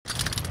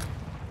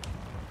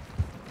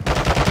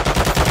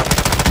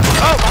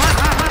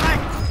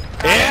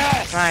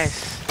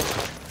Nice.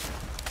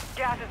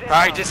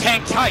 Alright, just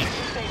hang tight.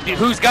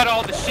 Who's got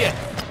all the shit?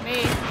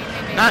 Me.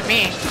 Not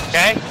me.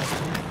 Okay?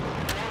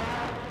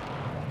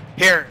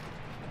 Here.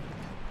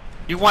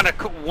 You want to,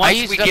 I once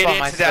used we up get all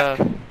my into that,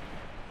 stuff.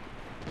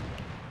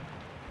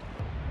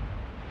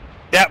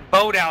 that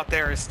boat out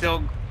there is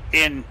still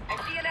in. I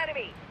see an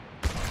enemy.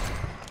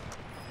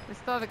 We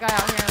still have a guy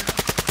out here.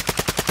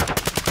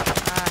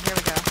 Here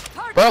we go.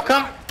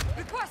 Welcome.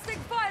 Requesting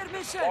fire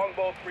mission.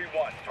 Longbow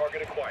 3-1,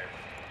 target acquired.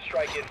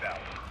 Strike inbound.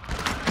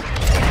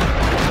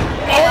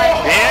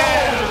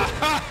 Yeah!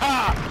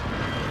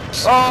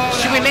 Oh,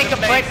 Should we make a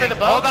play for the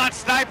boat? Hold on,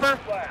 sniper.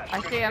 Flash.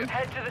 I see him.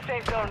 Head to the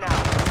safe zone now.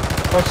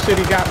 Oh shit,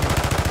 he got me.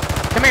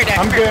 Come here, Dad.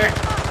 I'm Come here, good.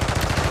 come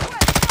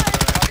here.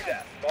 Copy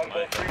that.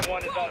 Longbow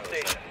 3-1 is on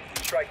station.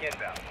 Strike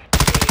inbound.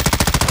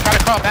 Try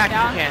to crawl back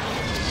Down. if you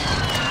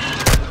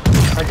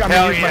can. I got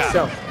Hell to use yeah.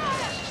 myself.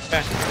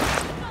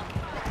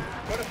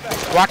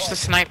 Watch the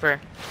sniper.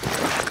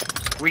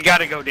 We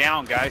gotta go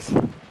down, guys.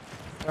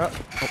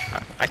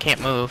 I can't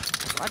move.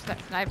 Watch that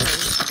sniper.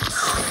 He's pretty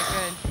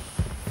good.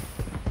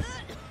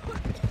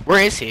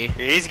 Where is he?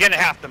 He's gonna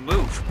have to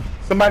move.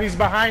 Somebody's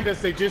behind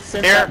us. They just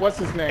sent Here. out what's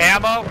his name?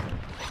 Ammo.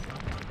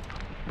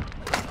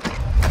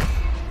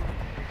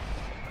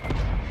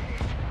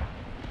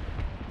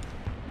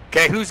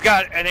 Okay, who's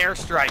got an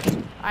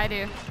airstrike? I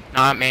do.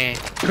 Not me.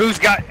 Who's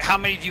got, how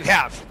many do you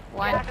have?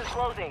 One. Gas is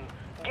closing.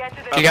 Get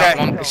to the You got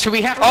Okay. one. Should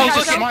we have to Oh, use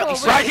look the at smart-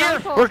 circle. right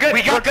here. We're good.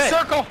 We got We're the good.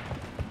 circle.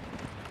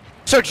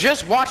 So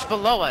just watch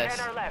below us.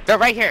 on our left. They're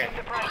right here. Keep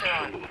the pressure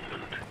on.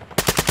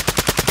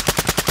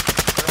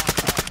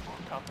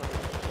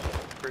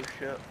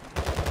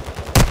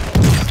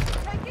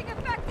 Taking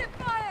effective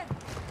fire.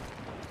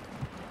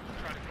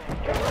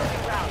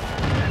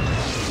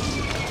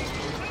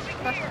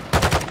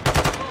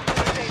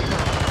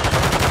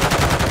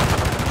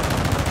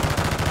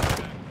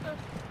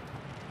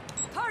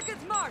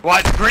 Targets marked.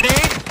 What, grenade?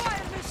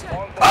 Fire mission.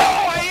 Oh,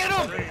 I hit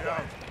him.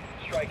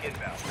 Strike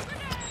inbound.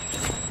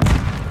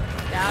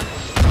 Down.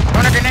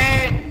 Run a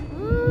grenade.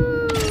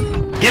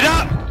 Get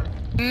up.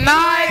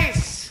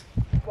 Nice.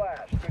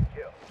 Flash. Good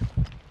kill.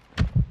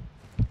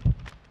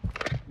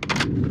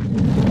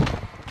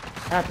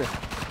 Happened.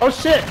 Oh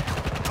shit!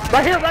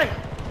 Right here, right.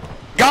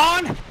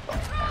 Gone. He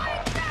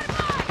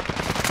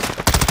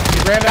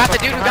ran Got up the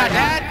dude who got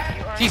behind me.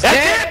 Dad. He's That's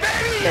dead. it,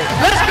 baby.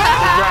 Let's go.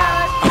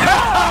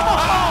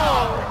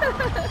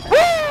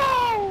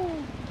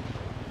 Woo!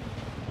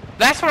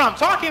 That's what I'm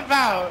talking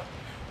about.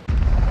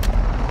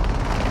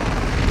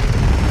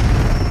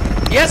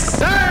 Yes,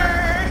 sir.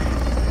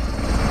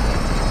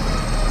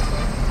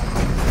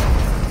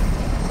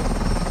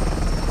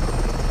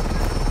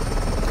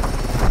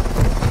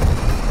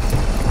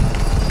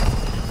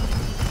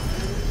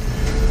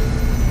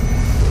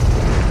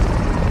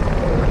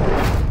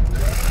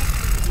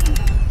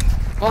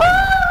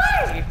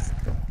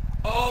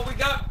 Oh, we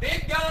got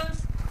big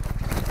guns.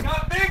 We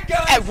got big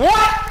guns.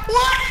 What?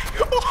 What?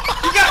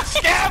 You got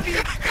scabby.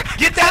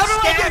 Get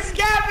that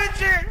scab.